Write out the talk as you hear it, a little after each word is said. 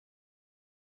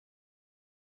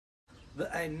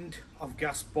the end of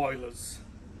gas boilers.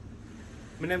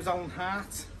 My name's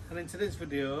Hart, and in today's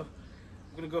video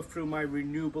I'm going to go through my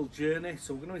renewable journey.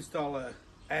 So we're going to install a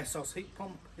air source heat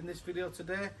pump in this video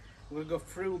today. We're going to go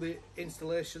through the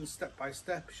installation step by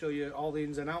step, show you all the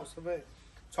ins and outs of it,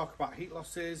 talk about heat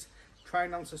losses, try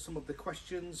and answer some of the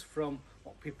questions from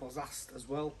what people have asked as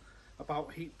well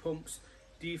about heat pumps.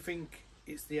 Do you think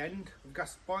it's the end of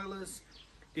gas boilers?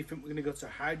 Do you think we're going to go to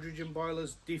hydrogen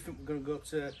boilers? Do you think we're going to go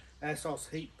to air source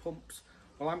heat pumps?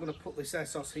 Well, I'm going to put this air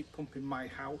source heat pump in my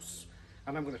house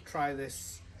and I'm going to try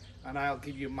this, and I'll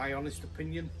give you my honest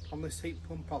opinion on this heat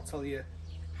pump. I'll tell you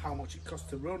how much it costs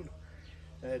to run,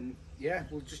 and yeah,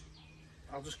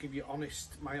 I'll just give you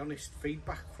my honest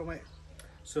feedback from it.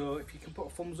 So if you can put a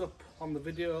thumbs up on the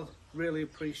video, really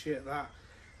appreciate that.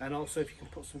 And also if you can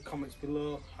put some comments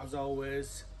below, as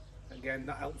always, again,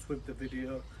 that helps with the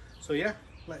video. So yeah,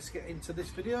 let's get into this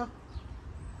video.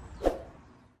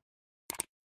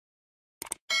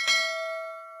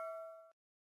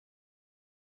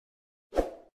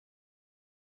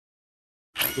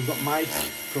 We've got Mike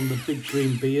from the Big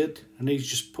Green Beard, and he's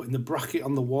just putting the bracket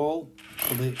on the wall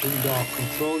for the indoor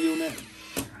control unit.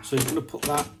 So he's going to put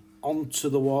that onto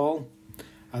the wall,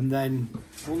 and then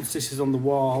once this is on the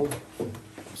wall,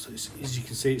 so as you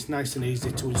can see, it's nice and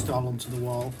easy to install onto the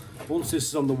wall. Once this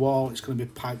is on the wall, it's going to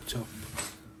be piped up.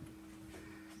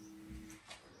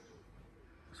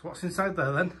 So what's inside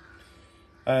there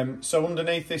then? So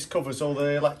underneath this covers all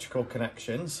the electrical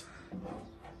connections.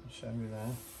 I'll show you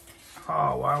there.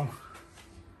 Oh wow.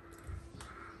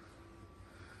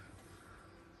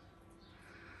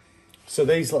 So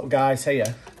these little guys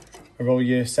here are all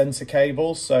your sensor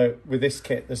cables. So with this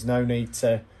kit, there's no need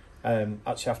to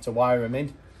actually have to wire them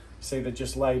in. See, they're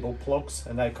just labelled plugs,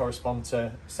 and they correspond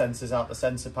to sensors out the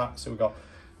sensor pack. So we've got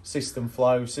system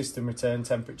flow, system return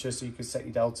temperature, so you can set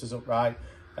your deltas up right.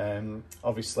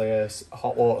 Obviously a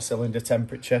hot water cylinder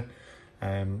temperature,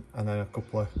 and then a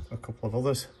couple of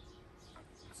others.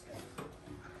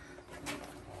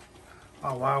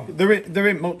 Oh wow. There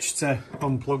ain't much to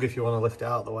unplug if you want to lift it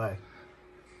out of the way.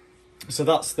 So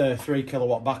that's the 3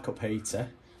 kilowatt backup heater.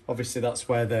 Obviously that's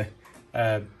where the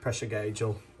pressure gauge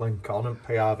will link on and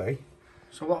PRV.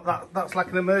 So what, that's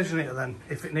like an immersion heater then,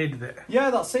 if it needed it?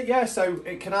 Yeah, that's it, yeah. So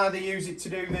it can either use it to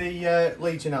do the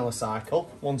Legionella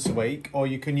cycle once a week, or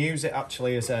you can use it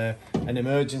actually as an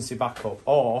emergency backup,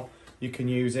 or you can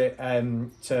use it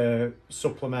to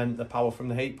supplement the power from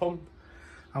the heat pump.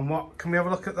 And what, can we have a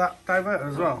look at that diverter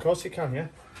as well? Of course you can, yeah.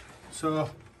 So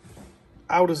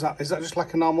how does that, is that just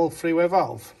like a normal 3-way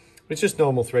valve? It's just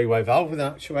normal 3-way valve with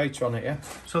an actuator on it, yeah.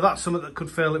 So that's something that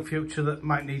could fail in future that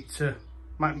might need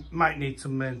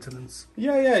some maintenance.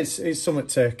 Yeah, it's something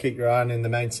to keep your eye on in the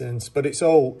maintenance, but it's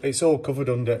all covered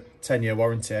under 10-year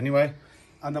warranty anyway.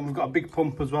 And then we've got a big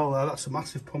pump as well there. That's a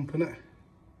massive pump, isn't it?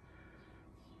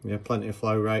 Yeah, plenty of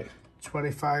flow rate.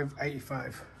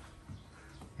 2585.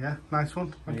 Yeah, nice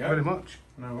one. Thank you very much.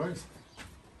 No worries.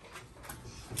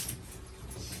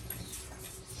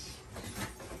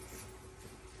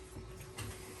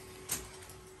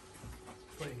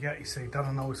 What you get, you see,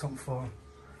 Darren always on phone.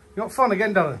 You want fun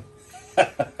again, Darren?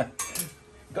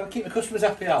 Got to keep the customers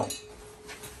happy out.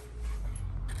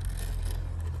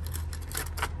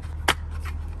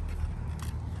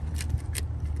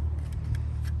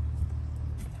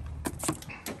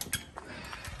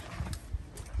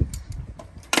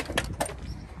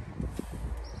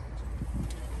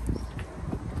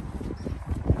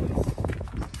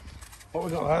 What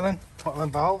we got there then? What are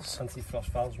them valves? Anti-frost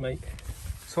valves, mate.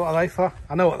 So what are they for?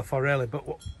 I know what they're for really, but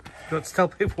what, do you want to tell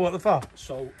people what they're for?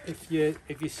 So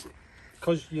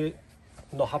because you're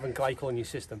not having glycol in your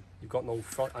system, you've got no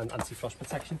anti-frost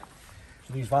protection.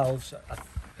 So these valves,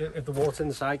 if the water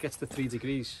inside gets to 3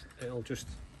 degrees, it'll just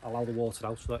allow the water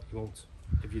out so that you won't,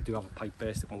 if you do have a pipe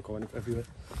burst, it won't go everywhere.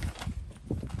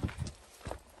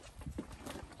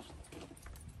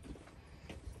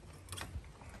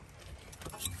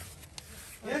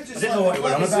 Yeah, just I didn't know what you were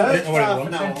on about. I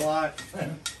didn't know what it was.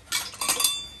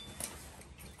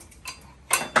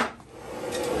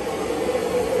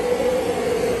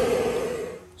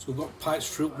 So we've got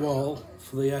pipes through wall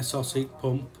for the air source heat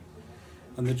pump,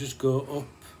 and they just go up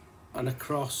and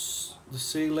across the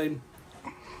ceiling,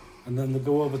 and then they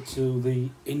go over to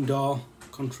the indoor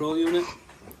control unit,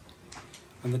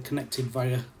 and they're connected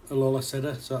via a Lola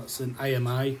Seda, so that's an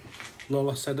AMI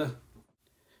Lola Seda.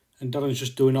 And Darren's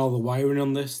just doing all the wiring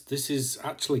on this. This is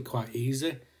actually quite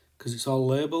easy because it's all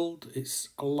labelled. It's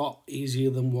a lot easier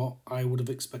than what I would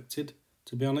have expected,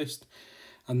 to be honest.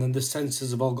 And then the sensors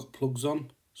have all got plugs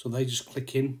on, so they just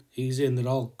click in easy, and they're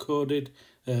all coded,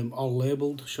 all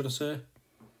labelled, should I say.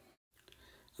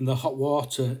 and the hot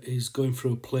water is going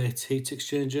through a plate heat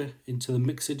exchanger into the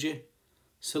mixer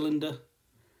cylinder,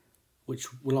 which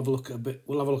we'll have a look at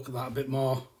that a bit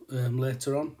more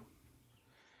later on.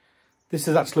 This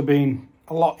has actually been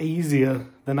a lot easier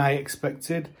than I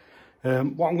expected. What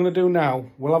I'm going to do now,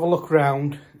 we'll have a look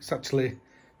around. It's actually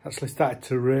started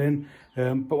to rain,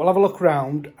 but we'll have a look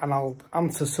around and I'll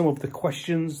answer some of the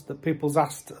questions that people's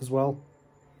asked as well.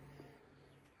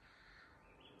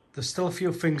 There's still a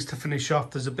few things to finish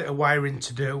off. There's a bit of wiring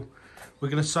to do. We're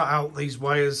going to sort out these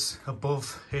wires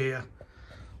above here,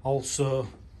 also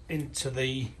into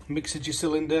the mixer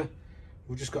cylinder.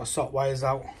 We've just got to sort wires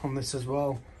out on this as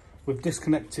well. We've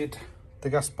disconnected the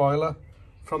gas boiler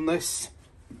from this.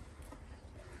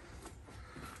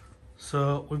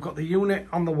 So we've got the unit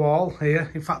on the wall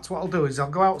here. In fact, what I'll do is I'll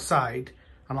go outside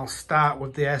and I'll start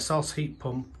with the air source heat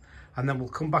pump, and then we'll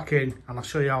come back in and I'll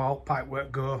show you how out pipe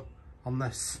work go on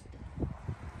this.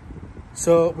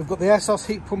 So we've got the air source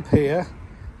heat pump here,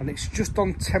 and it's just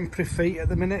on temporary feet at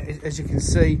the minute. As you can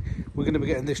see, we're going to be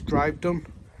getting this drive done.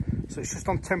 So it's just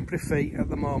on temporary feet at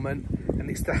the moment,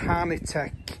 and it's the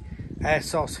Harnitek air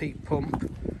source heat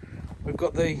pump. We've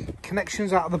got the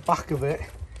connections out of the back of it.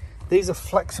 These are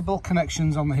flexible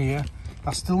connections on here.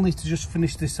 I still need to just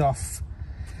finish this off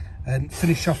and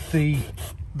finish off the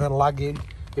lagging.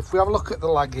 If we have a look at the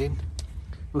lagging,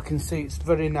 we can see it's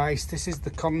very nice. This is the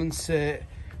Condensate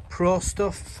Pro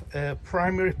stuff,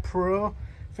 Primary Pro,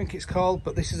 I think it's called,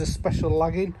 but this is a special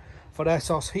lagging for air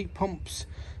source heat pumps,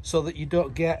 so that you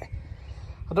don't get,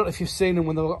 I don't know if you've seen them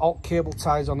when they've got alt cable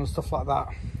ties on and stuff like that.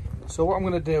 So what I'm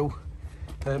going to do,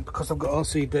 because I've got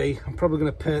OCD, I'm probably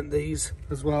going to paint these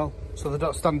as well so they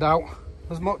don't stand out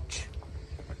as much.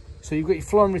 So you've got your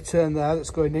flow and return there that's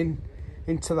going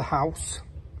into the house.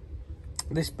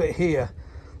 This bit here,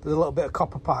 there's a little bit of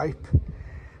copper pipe,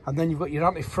 and then you've got your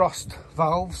anti-frost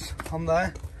valves on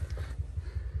there,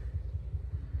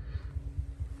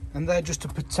 and they're just to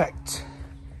protect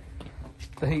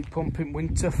the heat pump in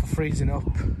winter for freezing up.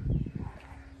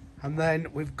 And then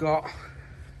we've got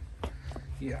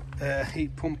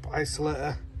heat pump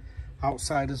isolator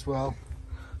outside as well.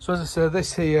 So as I say,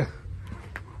 this here,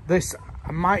 this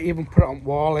I might even put it on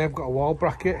wall. I've got a wall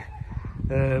bracket,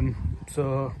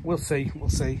 so we'll see,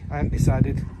 I haven't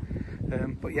decided,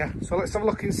 but yeah, so let's have a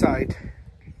look inside.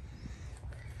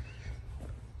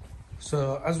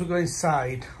 So as we go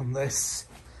inside on this,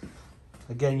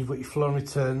 again, you've got your flow and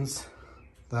returns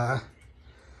there,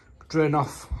 drain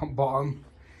off on bottom,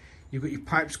 you've got your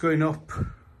pipes going up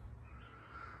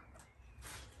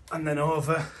and then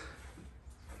over.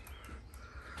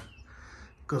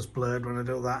 Goes blurred when I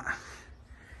do that.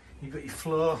 You've got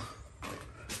your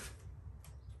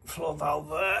flow valve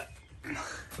there.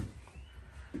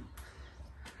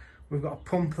 We've got a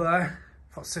pump there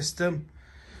for system.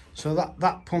 So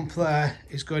that pump there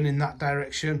is going in that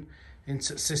direction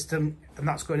into the system, and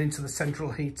that's going into the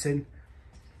central heating.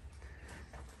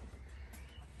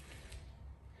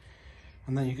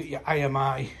 And then you've got your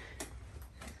IMI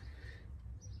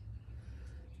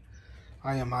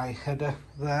header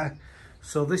there.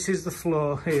 So this is the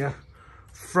flow here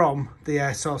from the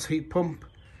air source heat pump,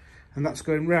 and that's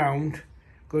going round,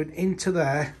 going into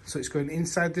there. So it's going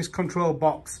inside this control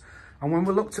box, and when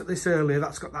we looked at this earlier,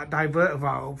 that's got that diverter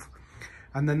valve,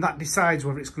 and then that decides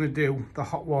whether it's going to do the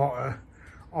hot water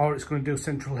or it's going to do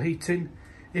central heating.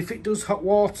 If it does hot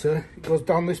water, it goes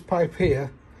down this pipe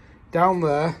here, down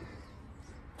there,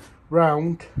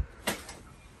 round,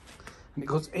 and it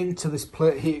goes into this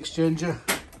plate heat exchanger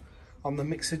on the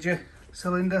mixer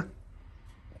cylinder.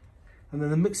 And then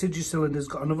the mixer cylinder's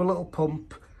got another little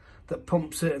pump that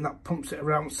pumps it, and that pumps it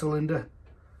around the cylinder.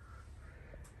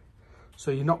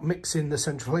 So you're not mixing the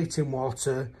central heating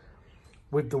water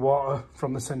with the water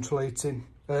from the central heating,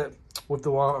 with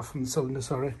the water from the cylinder,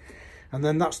 sorry. And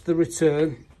then that's the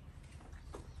return.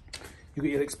 You've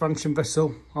got your expansion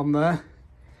vessel on there.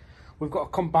 We've got a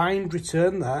combined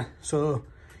return there, so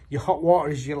your hot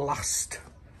water is your last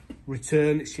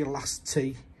return, it's your last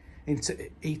tea into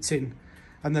heating.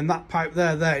 And then that pipe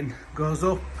there then goes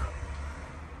up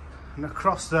and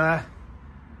across there,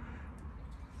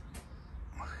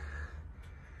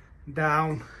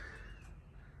 down,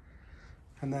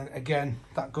 and then again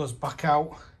that goes back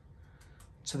out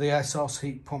to the air source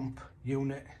heat pump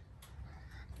unit.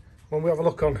 When we have a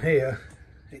look on here,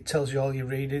 it tells you all your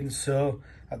readings. So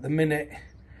at the minute,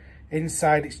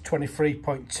 inside it's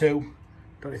 23.2. Don't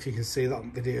know if you can see that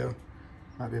on video,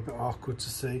 might be a bit awkward to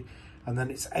see. And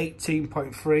then it's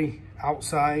 18.3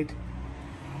 outside,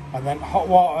 and then hot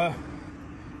water,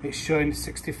 it's showing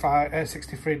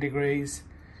 63 degrees.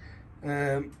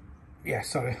 Yeah,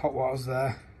 sorry, hot water's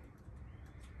there.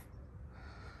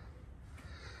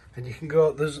 And you can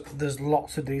go, there's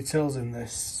lots of details in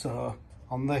this. So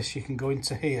on this you can go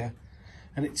into here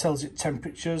and it tells you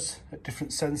temperatures at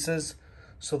different sensors.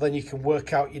 So then you can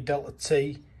work out your delta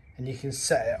T and you can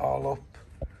set it all up.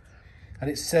 And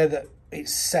it said that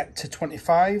it's set to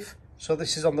 25. So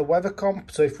this is on the weather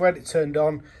comp. So if we had it turned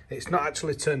on, it's not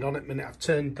actually turned on at the minute. I've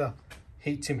turned the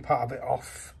heating part of it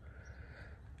off.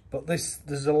 But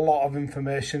there's a lot of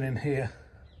information in here.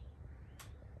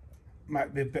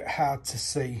 Might be a bit hard to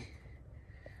see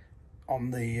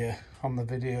on the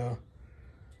video,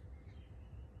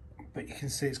 but you can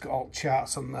see it's got all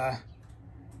charts on there.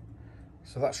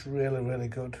 So that's really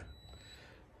good.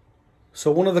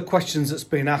 So one of the questions that's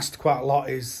been asked quite a lot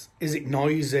is it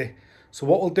noisy? So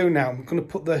what we'll do now, I'm going to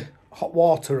put the hot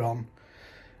water on,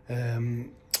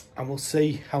 and we'll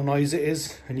see how noisy it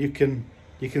is, and you can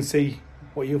see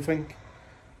what you think.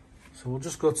 So we'll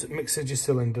just go to mixage your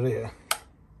cylinder here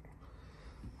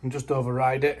and just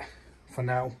override it for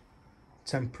now,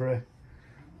 temporary,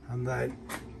 and then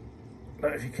I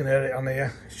don't know if you can hear it on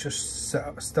here, it's just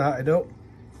started up.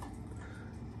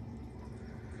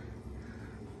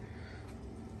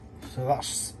 So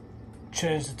that's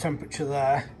changed the temperature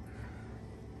there,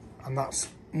 and that's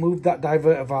moved that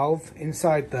diverter valve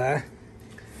inside there,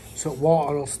 so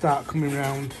water will start coming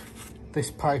around this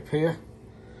pipe here.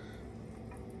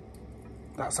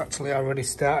 That's actually already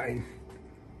starting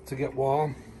to get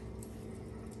warm.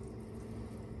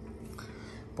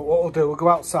 But what we'll do, we'll go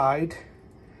outside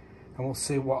and we'll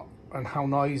see what and how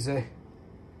noisy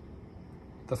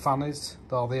the fan is,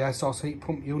 or the air source heat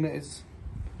pump unit is.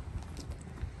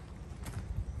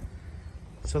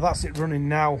 So that's it running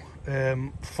now,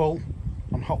 full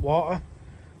on hot water.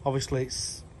 Obviously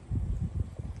it's,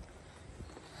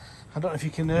 I don't know if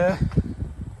you can hear,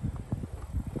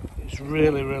 it's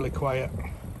really quiet.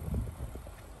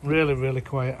 Really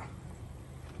quiet.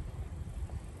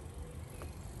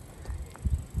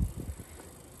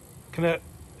 Can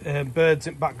hear birds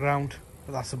in the background,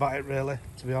 but that's about it really,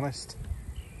 to be honest.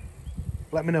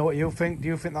 Let me know what you think. Do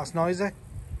you think that's noisy?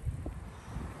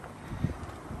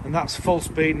 And that's full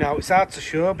speed now. It's hard to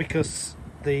show because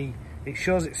it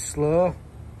shows it's slow,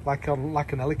 like an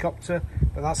helicopter,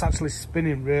 but that's actually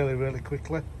spinning really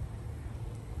quickly.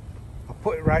 I'll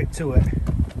put it right to it.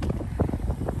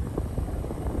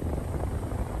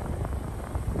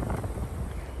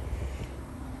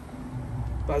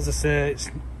 But as I say, it's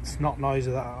not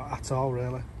noisy at all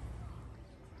really.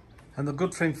 And the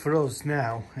good thing for us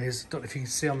now is, I don't know if you can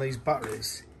see on these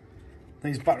batteries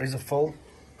are full.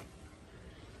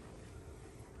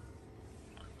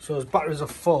 So as batteries are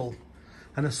full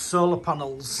and the solar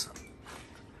panels,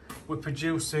 we're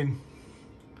producing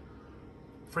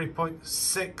 3.6,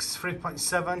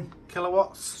 3.7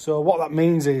 kilowatts. So what that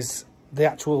means is the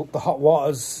hot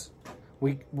water's,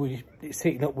 it's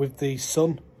heating up with the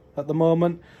sun at the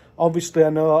moment. Obviously I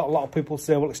know a lot of people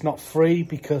say, well, it's not free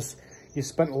because you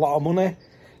spent a lot of money.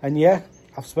 And yeah,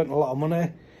 I've spent a lot of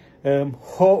money.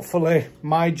 Hopefully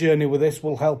my journey with this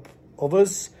will help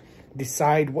others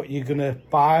decide what you're going to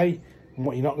buy and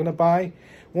what you're not going to buy.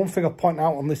 One thing I'll point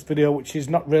out on this video, which is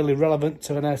not really relevant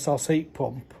to an air source heat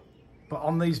pump, but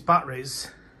on these batteries,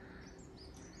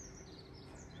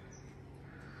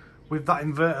 with that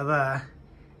inverter there,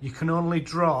 you can only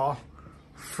draw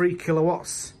 3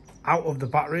 kilowatts out of the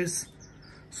batteries.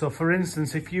 So for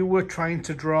instance, if you were trying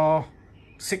to draw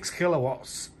 6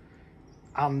 kilowatts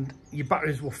and your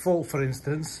batteries were full, for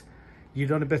instance,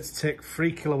 you'd only be able to take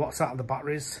 3 kilowatts out of the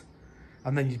batteries,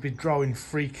 and then you'd be drawing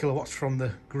 3 kilowatts from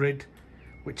the grid,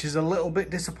 which is a little bit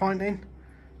disappointing,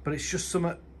 but it's just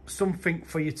something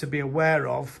for you to be aware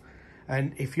of.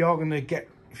 And if you're going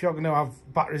to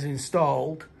have batteries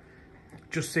installed,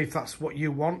 just see if that's what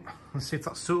you want and see if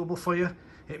that's suitable for you.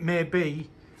 It may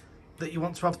be that you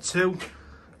want to have 2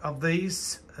 of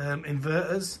these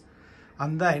inverters,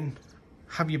 and then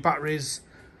have your batteries,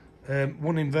 1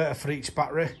 inverter for each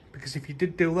battery, because if you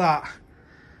did do that,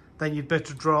 then you'd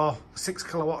better draw 6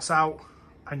 kilowatts out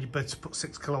and you'd better put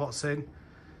 6 kilowatts in.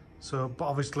 So, but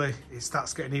obviously it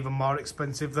starts getting even more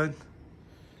expensive then.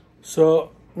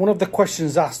 So one of the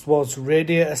questions asked was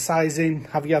radiator sizing.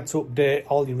 Have you had to update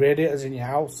all your radiators in your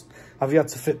house? Have you had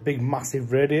to fit big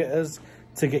massive radiators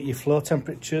to get your flow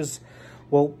temperatures?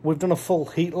 Well, we've done a full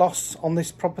heat loss on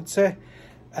this property,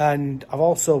 and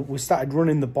we started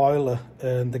running the boiler,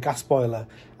 the gas boiler.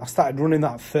 I started running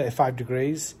that at 35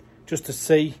 degrees just to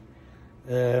see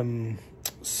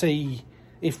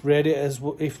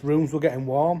if rooms were getting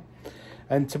warm.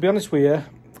 And to be honest with you,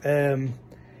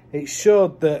 it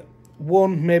showed that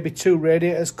 1, maybe 2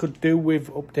 radiators could do with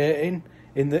updating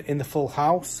in the full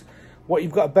house. What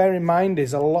you've got to bear in mind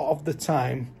is a lot of the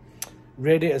time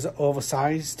radiators are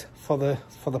oversized for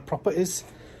the properties.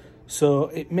 So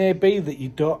it may be that you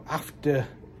don't have to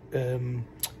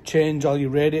change all your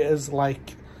radiators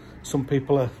like some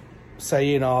people are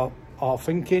saying or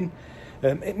thinking.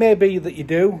 It may be that you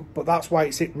do, but that's why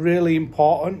it's really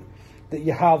important that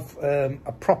you have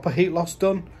a proper heat loss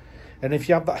done. And if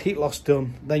you have that heat loss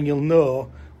done, then you'll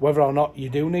know whether or not you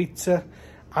do need to.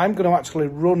 I'm going to actually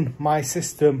run my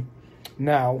system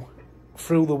now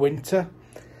through the winter,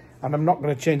 and I'm not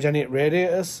going to change any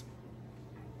radiators.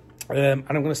 And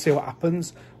I'm going to see what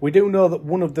happens. We do know that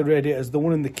one of the radiators, the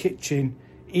one in the kitchen,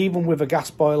 even with a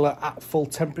gas boiler at full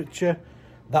temperature,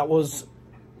 that was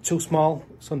too small,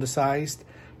 it's undersized,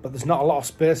 but there's not a lot of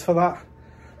space for that.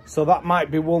 So that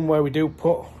might be one where we do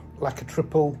put like a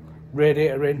triple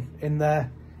radiator in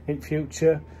there in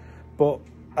future. But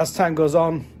as time goes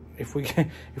on, if we get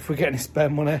any spare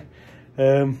money,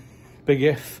 big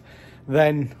if,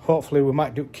 then hopefully we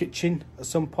might do kitchen at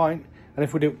some point. And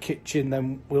if we do kitchen,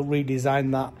 then we'll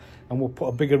redesign that and we'll put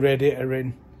a bigger radiator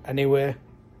in anyway.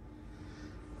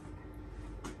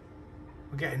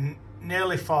 We're getting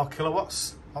nearly 4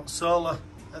 kilowatts on solar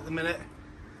at the minute,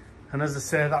 and as I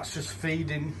say, that's just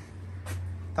feeding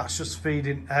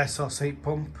air source heat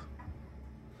pump.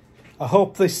 I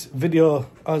hope this video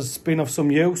has been of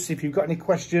some use. If you've got any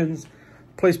questions,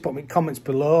 please put me comments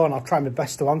below and I'll try my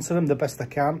best to answer them the best I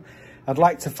can. I'd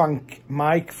like to thank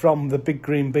Mike from the Big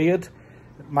Green Beard.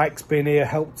 Mike's been here,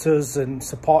 helped us and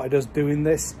supported us doing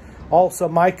this. Also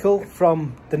Michael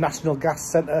from the National Gas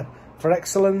Centre for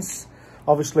Excellence.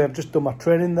 Obviously I've just done my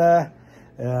training there,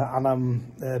 and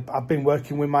I've been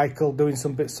working with Michael doing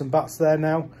some bits and bats there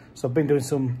now. So I've been doing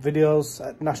some videos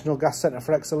at National Gas Centre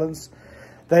for Excellence.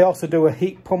 They also do a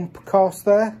heat pump course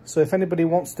there. So if anybody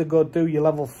wants to go do your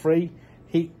level 3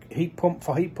 heat pump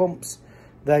for heat pumps,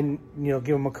 then give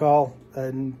them a call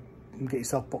and get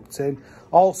yourself booked in.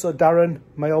 Also Darren,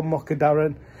 my old mucker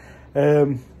Darren,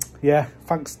 yeah,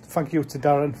 thank you to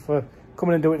Darren for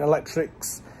coming and doing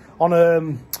electrics. He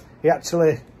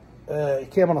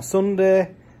came on a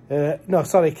Sunday, no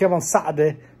sorry, he came on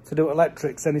Saturday to do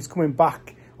electrics, and he's coming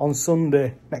back on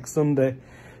Sunday, next Sunday,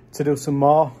 to do some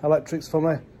more electrics for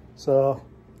me. So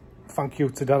thank you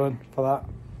to Darren for that.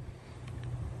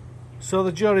 So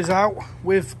the jury's out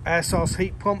with air source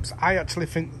heat pumps. I actually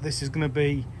think that this is going to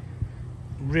be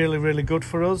really good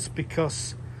for us,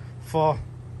 because for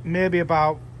maybe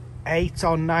about 8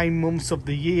 or 9 months of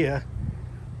the year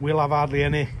we'll have hardly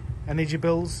any energy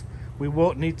bills. We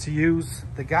won't need to use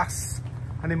the gas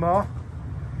anymore,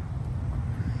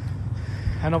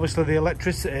 and obviously the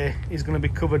electricity is going to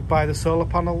be covered by the solar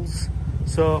panels.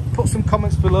 So put some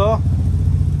comments below.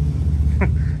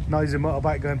 Noisy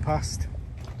motorbike going past.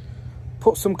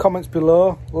 Put some comments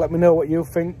below, let me know what you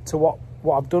think to what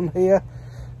I've done here.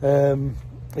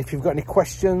 If you've got any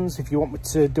questions, if you want me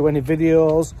to do any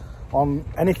videos on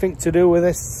anything to do with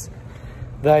this,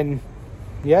 then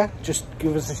yeah, just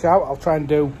give us a shout. I'll try and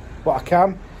do what I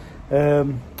can,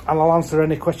 and I'll answer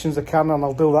any questions I can, and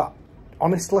I'll do that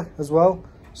honestly as well.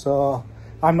 So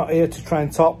I'm not here to try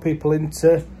and talk people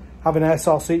into having air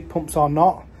source heat pumps or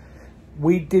not.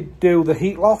 We did do the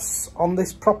heat loss on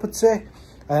this property,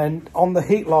 and on the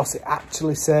heat loss it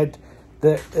actually said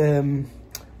that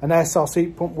an air source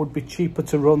heat pump would be cheaper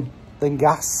to run than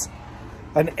gas,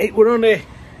 and it were only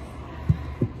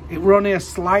a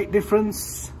slight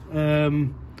difference.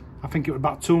 I think it was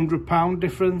about £200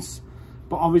 difference,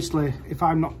 but obviously if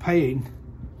I'm not paying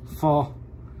for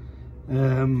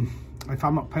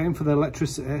the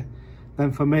electricity,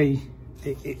 then for me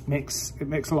it makes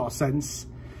a lot of sense.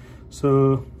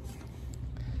 So,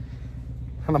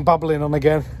 and I'm babbling on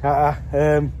again.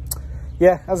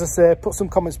 Yeah, as I say, put some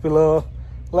comments below,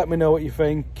 let me know what you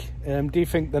think. Do you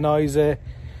think they're noisy?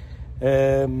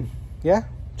 Yeah,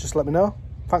 just let me know.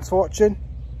 Thanks for watching.